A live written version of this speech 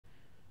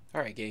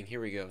Alright gang, here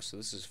we go. So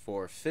this is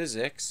for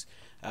physics.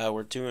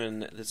 We're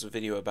doing this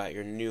video about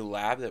your new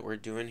lab that we're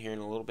doing here in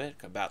a little bit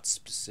about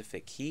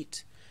specific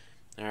heat.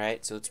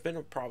 Alright, so it's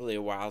been probably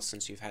a while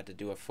since you've had to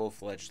do a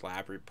full-fledged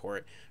lab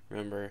report.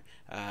 Remember,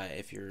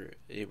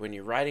 when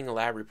you're writing a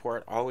lab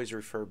report, always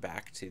refer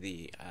back to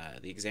the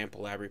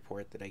example lab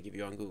report that I give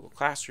you on Google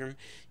Classroom.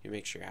 You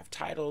make sure you have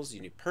titles, you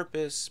need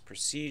purpose,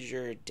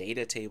 procedure,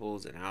 data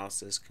tables,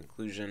 analysis,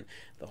 conclusion,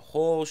 the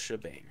whole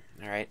shebang.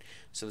 Alright,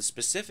 so the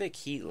specific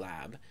heat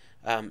lab,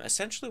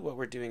 essentially what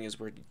we're doing is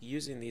we're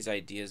using these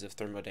ideas of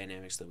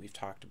thermodynamics that we've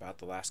talked about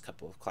the last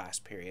couple of class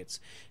periods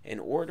in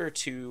order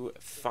to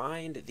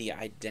find the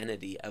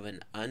identity of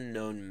an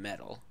unknown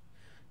metal,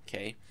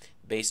 okay,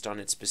 based on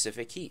its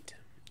specific heat.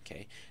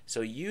 Okay,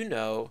 so you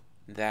know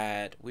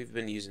that we've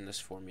been using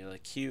this formula.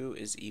 Q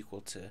is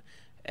equal to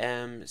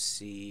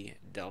mc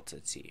delta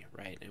T,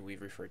 right? And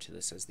we've referred to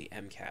this as the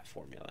MCAT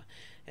formula.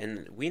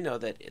 And we know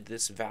that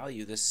this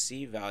value, this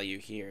C value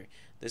here,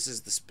 this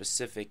is the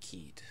specific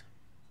heat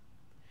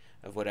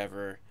of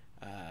whatever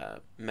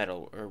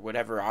metal or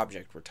whatever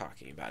object we're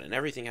talking about, and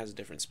everything has a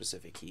different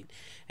specific heat.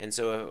 And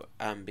so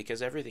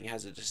because everything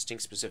has a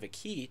distinct specific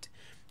heat,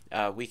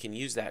 we can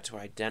use that to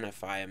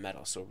identify a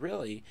metal. So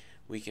really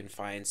we can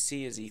find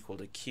C is equal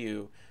to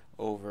Q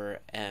over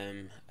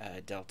m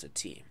delta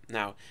T.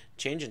 Now,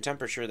 change in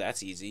temperature,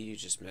 that's easy. You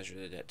just measure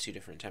it at two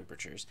different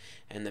temperatures.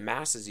 And the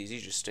mass is easy.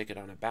 You just stick it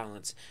on a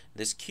balance.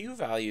 This Q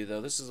value,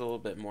 though, this is a little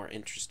bit more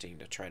interesting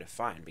to try to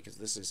find, because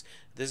this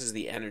is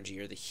the energy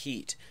or the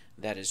heat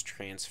that is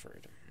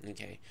transferred.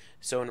 Okay,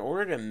 so in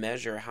order to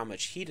measure how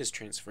much heat is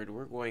transferred,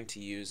 we're going to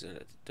use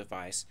a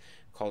device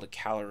called a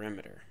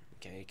calorimeter.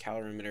 Okay,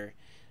 calorimeter.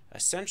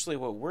 Essentially,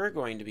 what we're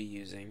going to be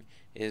using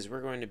is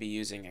we're going to be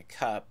using a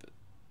cup,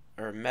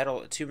 or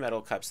two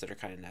metal cups that are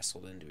kind of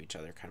nestled into each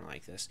other, kind of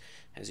like this.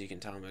 As you can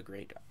tell, I'm a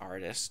great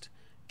artist.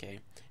 Okay,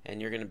 and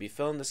you're going to be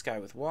filling this guy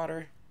with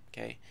water.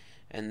 Okay,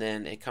 and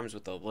then it comes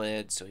with a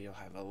lid, so you'll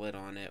have a lid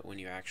on it when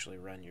you actually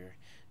run your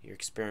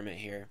experiment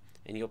here.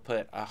 And you'll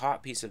put a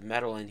hot piece of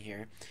metal in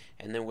here,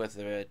 and then with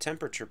a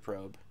temperature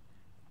probe,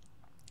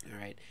 all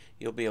right,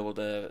 you'll be able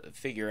to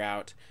figure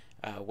out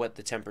what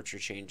the temperature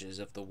changes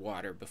of the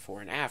water before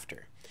and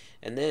after.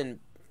 And then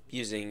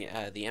using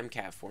the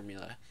MCAT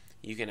formula,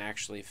 you can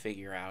actually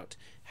figure out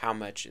how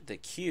much the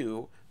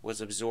Q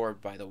was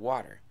absorbed by the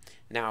water.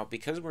 Now,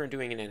 because we're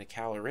doing it in a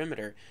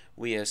calorimeter,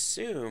 we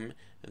assume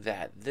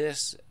that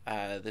this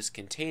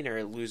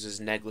container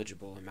loses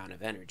negligible amount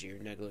of energy or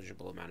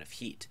negligible amount of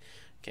heat.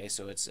 Okay,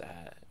 so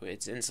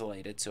it's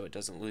insulated, so it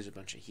doesn't lose a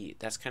bunch of heat.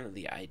 That's kind of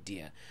the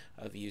idea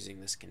of using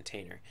this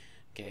container.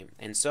 Okay,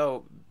 and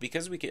so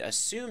because we can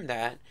assume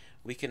that,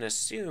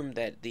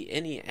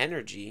 any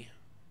energy,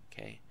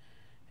 okay,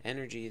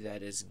 energy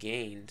that is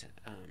gained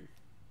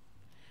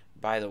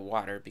by the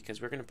water,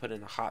 because we're going to put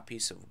in a hot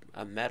piece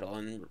of metal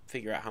and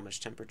figure out how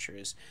much temperature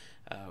is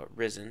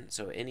risen.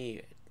 So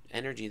any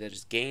energy that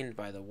is gained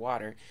by the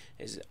water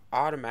is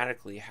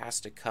automatically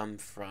has to come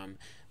from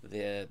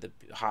the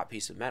hot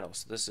piece of metal.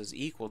 So this is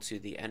equal to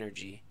the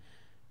energy,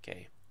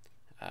 okay,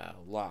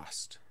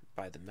 lost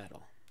by the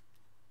metal.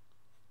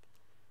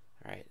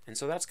 All right, and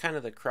so that's kind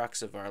of the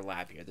crux of our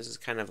lab here. This is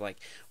kind of like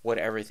what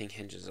everything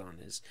hinges on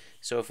is.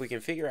 So if we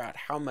can figure out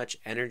how much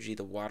energy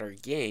the water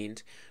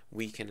gained,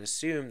 we can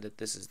assume that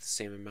this is the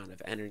same amount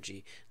of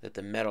energy that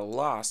the metal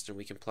lost, and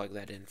we can plug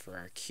that in for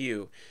our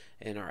Q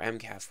in our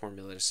MCAT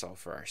formula to solve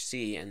for our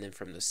C, and then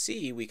from the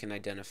C we can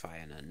identify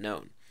an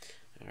unknown.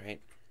 All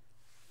right.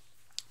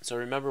 So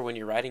remember, when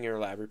you're writing your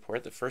lab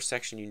report, the first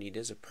section you need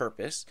is a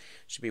purpose.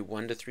 It should be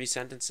 1 to 3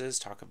 sentences.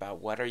 Talk about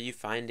what are you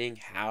finding,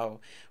 how,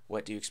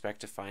 what do you expect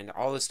to find,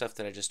 all the stuff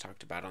that I just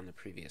talked about on the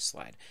previous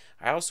slide.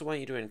 I also want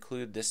you to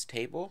include this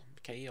table.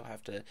 Okay, you'll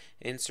have to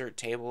insert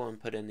table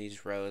and put in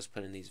these rows,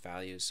 put in these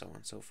values, so on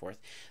and so forth.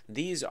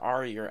 These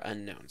are your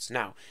unknowns.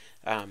 Now,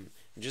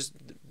 just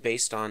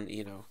based on,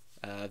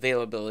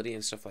 availability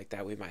and stuff like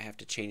that, we might have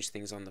to change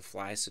things on the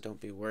fly, so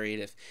don't be worried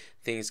if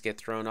things get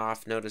thrown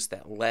off. Notice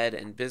that lead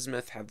and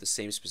bismuth have the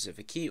same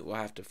specific heat. We'll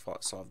have to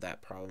solve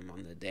that problem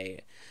on the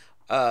day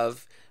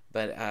of,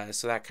 but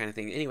so that kind of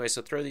thing. Anyway,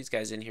 so throw these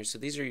guys in here. So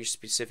these are your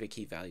specific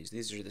heat values.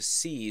 These are the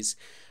C's.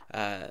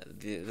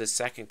 The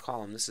second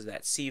column, this is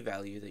that C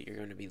value that you're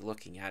going to be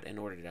looking at in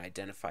order to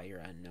identify your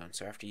unknown.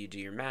 So after you do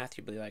your math,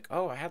 you'll be like,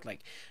 oh, I had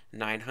like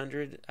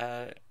 900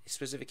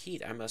 specific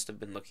heat. I must have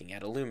been looking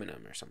at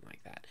aluminum or something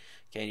like that.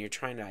 Okay, and you're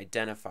trying to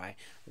identify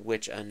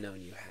which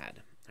unknown you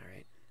had. All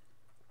right.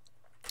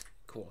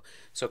 Cool.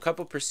 So a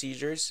couple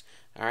procedures.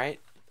 All right.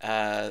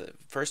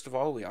 First of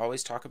all, we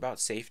always talk about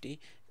safety.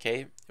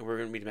 Okay, we're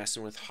going to be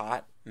messing with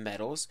hot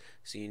metals,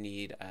 so you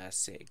need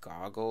say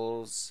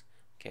goggles.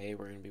 Okay,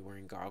 we're going to be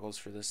wearing goggles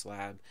for this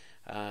lab.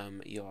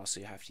 You'll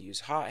also have to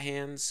use hot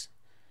hands.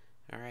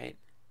 All right,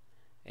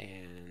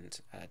 and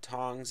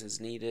tongs is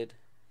needed.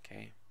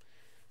 Okay,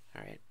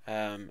 all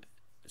right.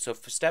 So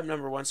for step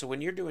number one, so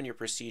when you're doing your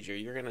procedure,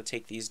 you're going to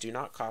take these, do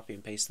not copy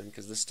and paste them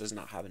because this does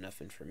not have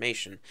enough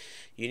information.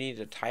 You need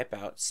to type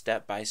out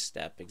step by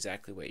step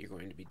exactly what you're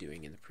going to be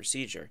doing in the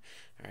procedure.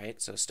 All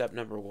right, so step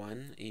number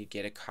one, you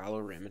get a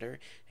calorimeter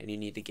and you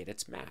need to get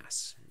its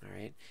mass. All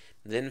right,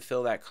 then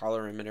fill that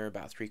calorimeter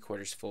about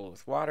 3/4 full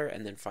with water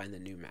and then find the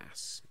new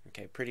mass.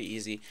 Okay, pretty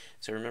easy.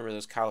 So remember,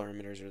 those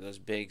calorimeters are those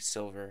big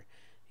silver,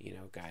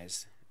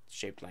 guys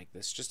shaped like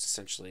this, just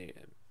essentially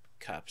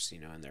cups,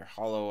 and they're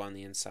hollow on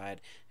the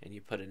inside, and you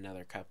put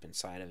another cup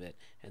inside of it,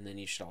 and then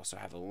you should also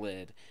have a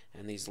lid,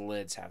 and these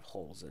lids have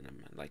holes in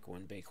them, like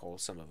one big hole.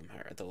 Some of them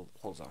have the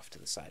holes off to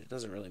the side. It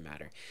doesn't really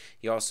matter.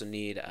 You also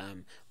need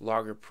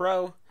Logger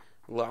Pro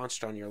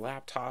launched on your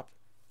laptop.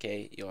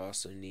 Okay, you'll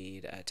also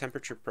need a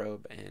temperature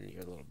probe and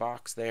your little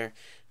box there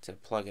to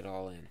plug it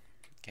all in.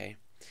 Okay,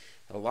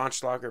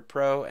 launch Logger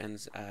Pro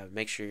and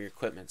make sure your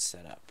equipment's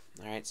set up.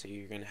 All right, so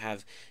you're going to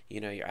have,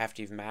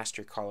 after you've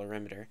mastered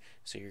calorimeter,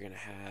 so you're going to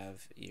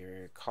have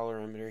your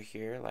calorimeter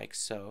here like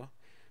so.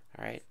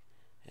 All right,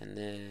 and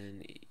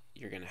then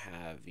you're going to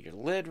have your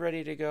lid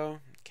ready to go.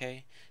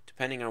 Okay,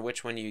 depending on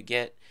which one you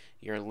get,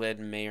 your lid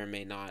may or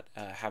may not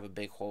have a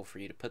big hole for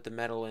you to put the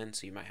metal in,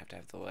 so you might have to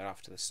have the lid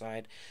off to the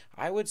side.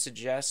 I would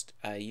suggest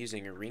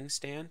using a ring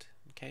stand.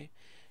 Okay,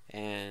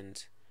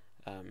 and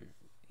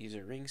use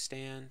a ring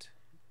stand.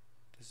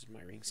 This is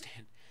my ring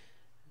stand.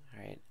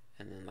 All right,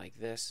 and then like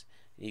this,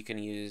 you can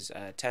use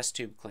a test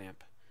tube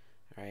clamp.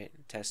 All right,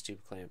 test tube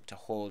clamp to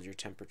hold your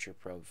temperature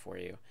probe for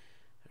you.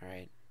 All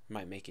right,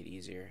 might make it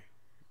easier.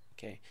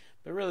 Okay,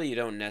 but really you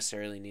don't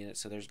necessarily need it.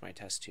 So there's my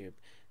test tube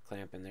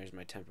clamp and there's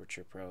my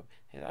temperature probe.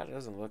 Hey, that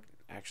doesn't look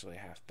actually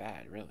half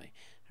bad, really.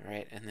 All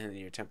right, and then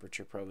your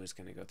temperature probe is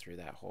going to go through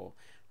that hole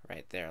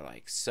right there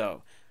like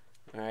so.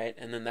 All right,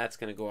 and then that's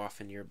going to go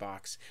off in your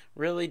box.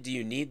 Really, do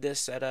you need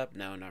this setup?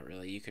 No, not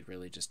really. You could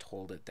really just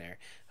hold it there,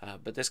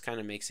 but this kind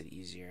of makes it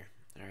easier.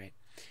 All right.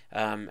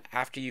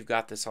 After you've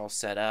got this all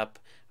set up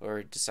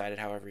or decided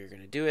however you're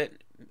going to do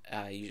it,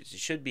 you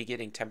should be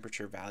getting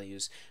temperature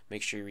values.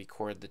 Make sure you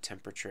record the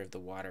temperature of the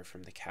water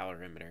from the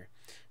calorimeter.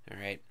 All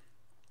right,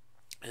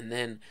 and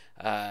then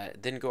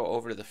go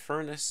over to the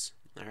furnace.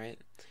 All right,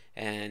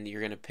 and you're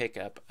going to pick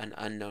up an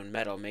unknown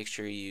metal. Make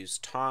sure you use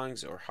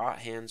tongs or hot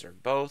hands or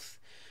both.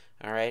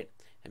 All right,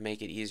 and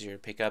make it easier to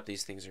pick up.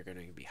 These things are going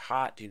to be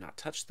hot. Do not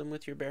touch them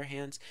with your bare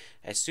hands.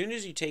 As soon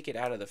as you take it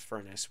out of the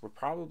furnace, we're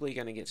probably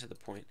going to get to the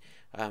point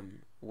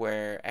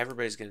where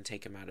everybody's going to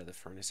take them out of the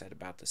furnace at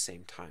about the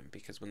same time,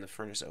 because when the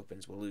furnace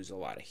opens, we'll lose a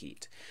lot of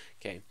heat.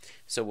 Okay,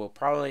 so we'll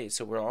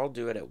all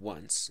do it at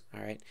once.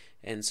 All right,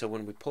 and so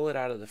when we pull it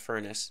out of the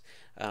furnace,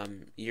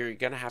 you're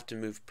going to have to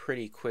move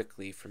pretty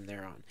quickly from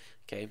there on.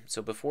 Okay,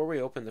 so before we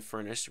open the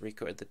furnace,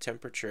 record the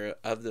temperature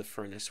of the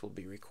furnace will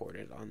be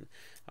recorded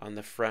on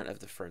the front of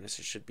the furnace.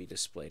 It should be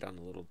displayed on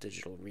a little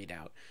digital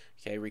readout.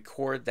 Okay,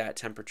 record that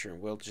temperature,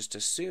 and we'll just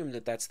assume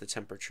that that's the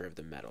temperature of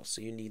the metal.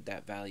 So you need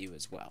that value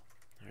as well.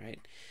 All right.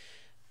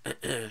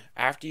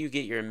 After you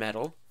get your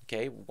metal,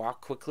 okay,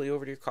 walk quickly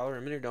over to your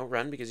calorimeter. Don't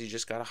run, because you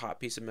just got a hot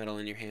piece of metal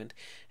in your hand,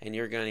 and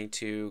you're going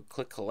to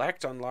click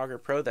collect on Logger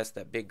Pro. That's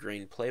that big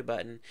green play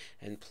button,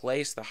 and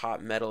place the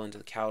hot metal into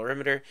the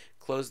calorimeter.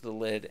 Close the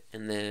lid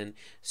and then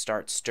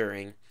start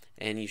stirring,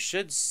 and you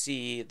should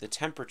see the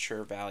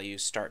temperature value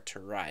start to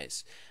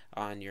rise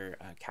on your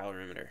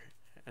calorimeter.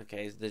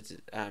 Okay,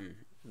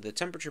 the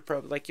temperature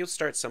probe, like, you'll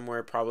start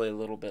somewhere probably a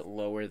little bit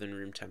lower than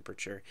room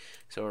temperature,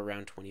 so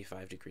around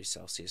 25 degrees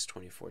Celsius,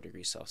 24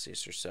 degrees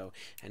Celsius or so,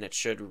 and it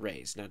should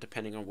raise. Now,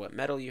 depending on what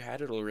metal you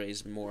had, it'll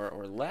raise more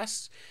or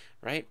less,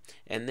 right?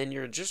 And then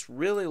you're just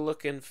really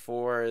looking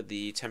for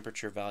the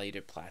temperature value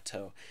to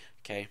plateau.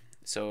 Okay,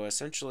 so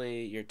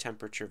essentially your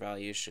temperature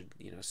values should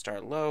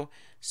start low,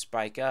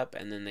 spike up,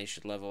 and then they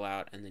should level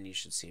out, and then you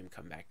should see them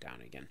come back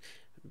down again.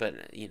 But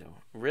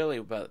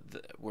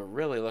we're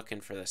really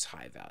looking for this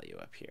high value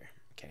up here.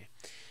 Okay,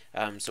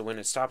 so when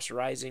it stops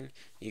rising,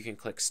 you can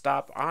click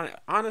stop.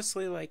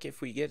 Honestly, like,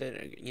 if we get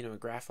a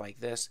graph like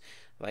this,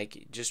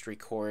 like, just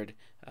record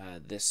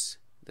this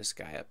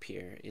guy up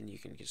here, and you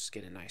can just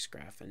get a nice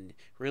graph. And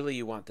really,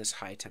 you want this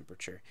high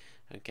temperature.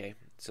 Okay,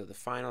 so the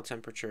final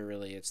temperature,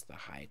 really, it's the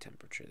high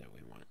temperature that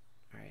we want.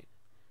 All right.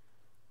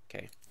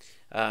 Okay,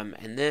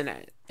 and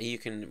then you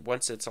can,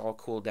 once it's all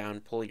cooled down,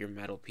 pull your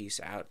metal piece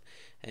out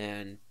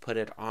and put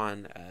it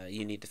on.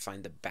 You need to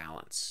find the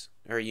balance,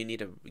 or you need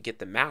to get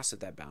the mass of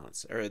that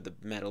balance, or the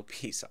metal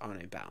piece on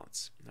a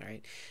balance. All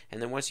right,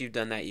 and then once you've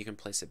done that, you can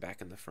place it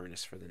back in the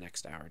furnace for the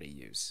next hour to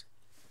use.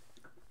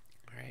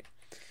 All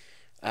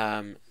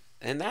right,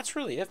 and that's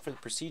really it for the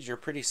procedure.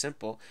 Pretty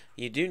simple.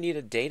 You do need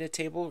a data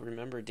table.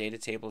 Remember, data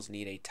tables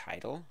need a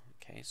title.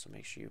 Okay, so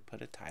make sure you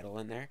put a title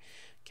in there.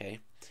 Okay,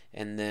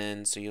 and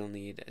then so you'll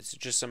need, it's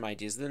just some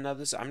ideas. Then now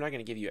this, I'm not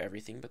going to give you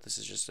everything, but this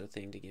is just a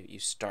thing to get you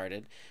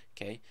started.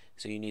 Okay,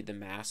 so you need the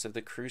mass of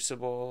the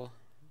crucible.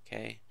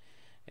 Okay,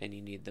 and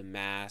you need the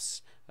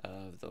mass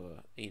of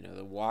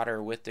the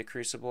water with the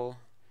crucible.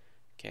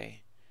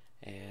 Okay,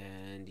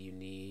 and you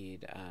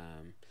need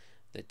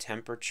the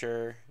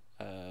temperature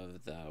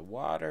of the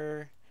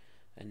water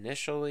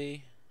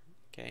initially.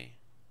 Okay,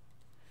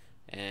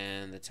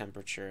 and the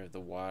temperature of the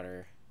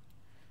water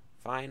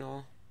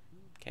final.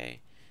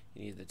 Okay,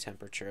 you need the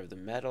temperature of the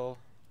metal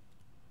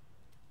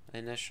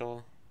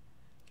initial.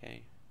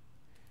 Okay,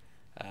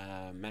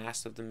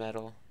 mass of the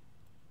metal.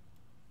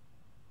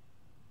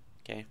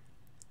 Okay,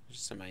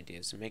 just some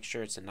ideas. And make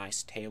sure it's a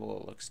nice table,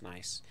 it looks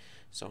nice,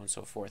 so on and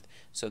so forth.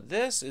 So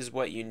this is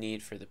what you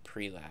need for the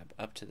pre-lab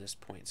up to this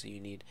point. So you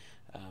need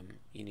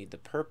the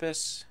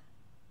purpose,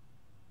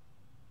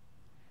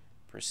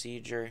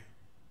 procedure,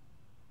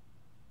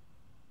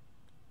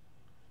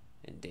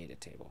 and data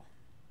table.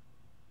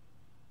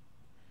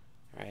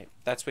 All right,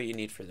 that's what you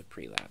need for the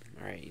pre-lab.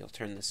 All right, you'll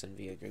turn this in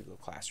via Google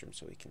Classroom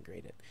so we can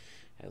grade it,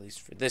 at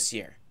least for this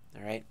year.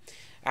 All right.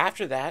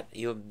 After that,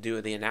 you'll do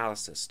the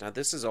analysis. Now,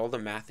 this is all the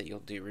math that you'll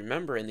do.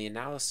 Remember, in the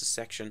analysis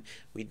section,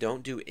 we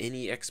don't do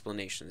any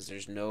explanations.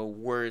 There's no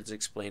words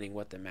explaining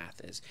what the math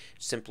is.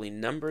 Simply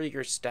number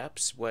your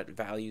steps, what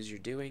values you're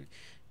doing.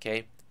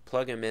 Okay,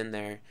 plug them in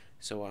there,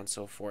 so on and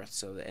so forth.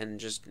 So, and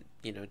just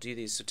do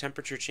these. So,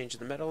 temperature change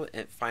of the metal,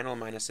 final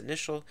minus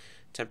initial,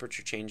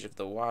 temperature change of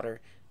the water.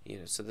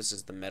 So this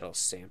is the metal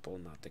sample,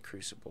 not the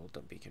crucible.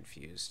 Don't be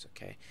confused.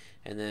 Okay,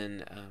 and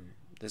then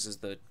this is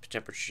the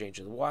temperature change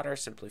of the water,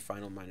 simply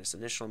final minus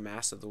initial,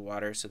 mass of the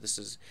water. So this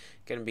is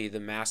going to be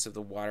the mass of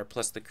the water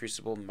plus the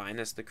crucible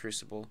minus the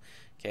crucible.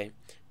 Okay,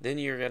 then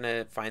you're going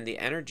to find the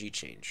energy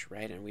change,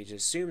 right? And we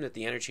just assume that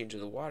the energy change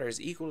of the water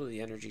is equal to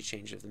the energy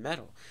change of the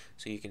metal.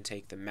 So you can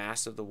take the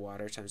mass of the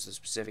water times the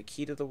specific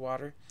heat of the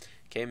water.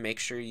 Okay, make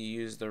sure you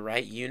use the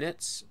right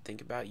units.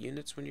 Think about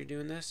units when you're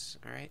doing this,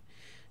 all right?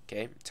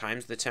 Okay,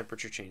 times the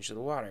temperature change of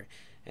the water.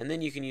 And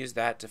then you can use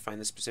that to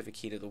find the specific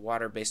heat of the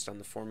water based on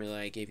the formula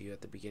I gave you at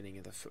the beginning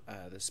of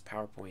this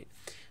PowerPoint.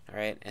 All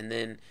right, and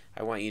then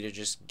I want you to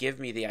just give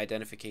me the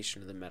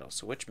identification of the metal.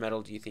 So which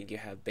metal do you think you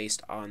have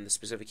based on the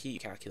specific heat? You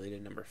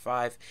calculated number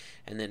 5.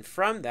 And then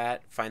from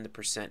that, find the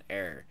percent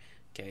error.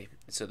 Okay,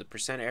 so the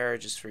percent error,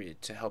 just for you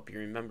to help you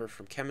remember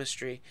from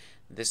chemistry,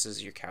 this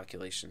is your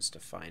calculations to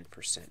find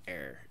percent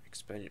error.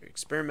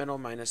 Experimental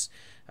minus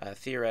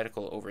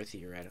theoretical over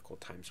theoretical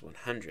times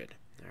 100.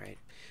 All right,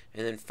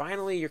 and then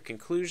finally your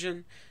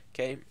conclusion.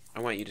 Okay, I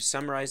want you to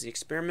summarize the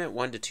experiment,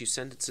 1 to 2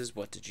 sentences.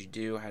 What did you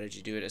do? How did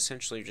you do it?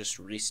 Essentially, just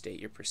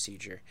restate your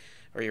procedure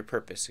or your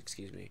purpose.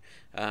 Excuse me.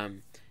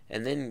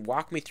 And then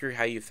walk me through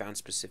how you found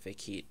specific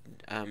heat.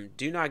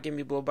 Do not give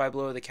me blow by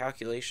blow of the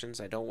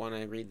calculations. I don't want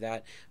to read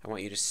that. I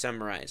want you to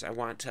summarize. I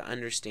want to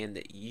understand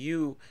that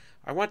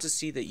I want to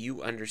see that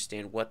you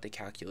understand what the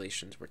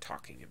calculations we're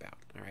talking about.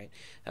 All right.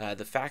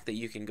 The fact that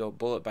you can go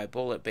bullet by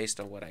bullet based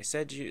on what I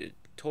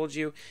told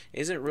you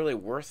isn't really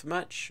worth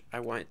much. I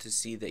want to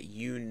see that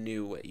you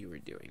knew what you were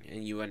doing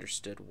and you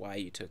understood why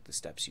you took the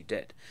steps you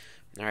did.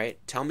 All right.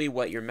 Tell me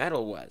what your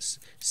metal was.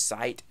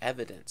 Cite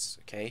evidence.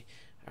 Okay.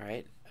 All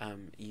right.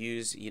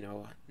 Use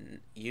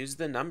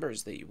the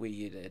numbers that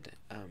we did.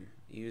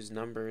 Use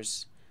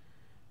numbers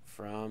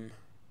from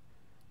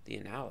the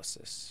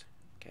analysis.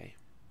 Okay.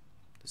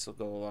 This will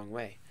go a long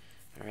way.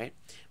 All right.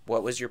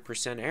 What was your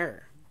percent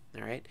error?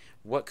 All right.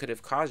 What could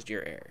have caused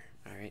your error?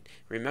 All right.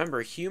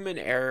 Remember, human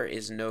error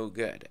is no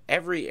good.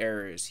 Every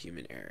error is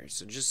human error.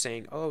 So just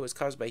saying, oh, it was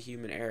caused by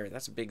human error,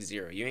 that's a big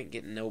 0. You ain't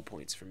getting no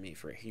points from me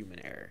for a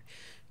human error.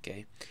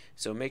 Okay.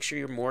 So make sure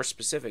you're more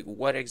specific.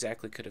 What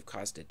exactly could have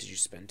caused it? Did you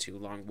spend too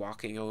long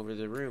walking over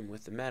the room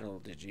with the metal?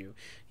 Did you,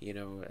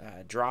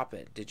 drop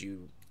it? Did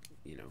you,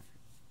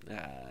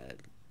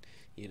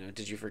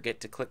 did you forget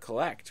to click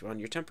collect on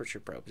your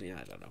temperature probes? Yeah,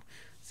 I don't know.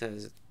 So,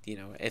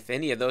 if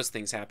any of those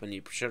things happen,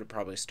 you should have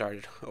probably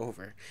started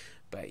over.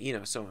 But,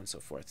 so on and so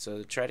forth.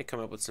 So try to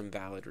come up with some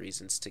valid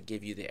reasons to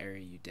give you the error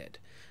you did.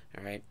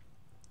 All right.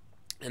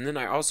 And then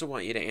I also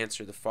want you to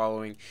answer the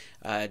following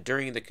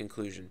during the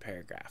conclusion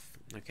paragraph.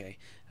 Okay.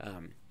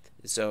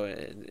 So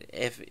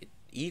if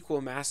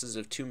equal masses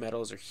of 2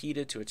 metals are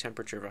heated to a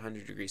temperature of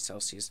 100 degrees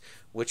Celsius,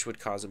 which would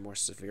cause a more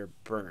severe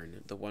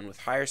burn? The one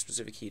with higher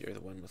specific heat or the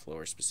one with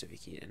lower specific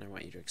heat? And I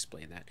want you to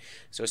explain that.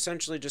 So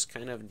essentially just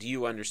kind of, do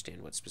you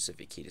understand what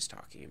specific heat is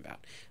talking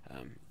about?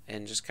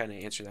 And just kind of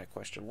answer that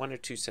question. 1 or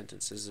 2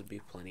 sentences would be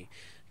plenty.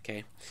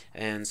 Okay,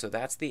 and so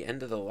that's the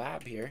end of the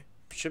lab here.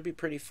 Should be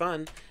pretty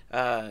fun.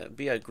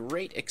 Be a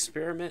great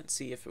experiment.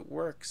 See if it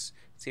works.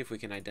 See if we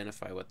can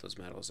identify what those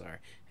metals are.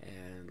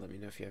 And let me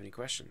know if you have any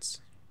questions.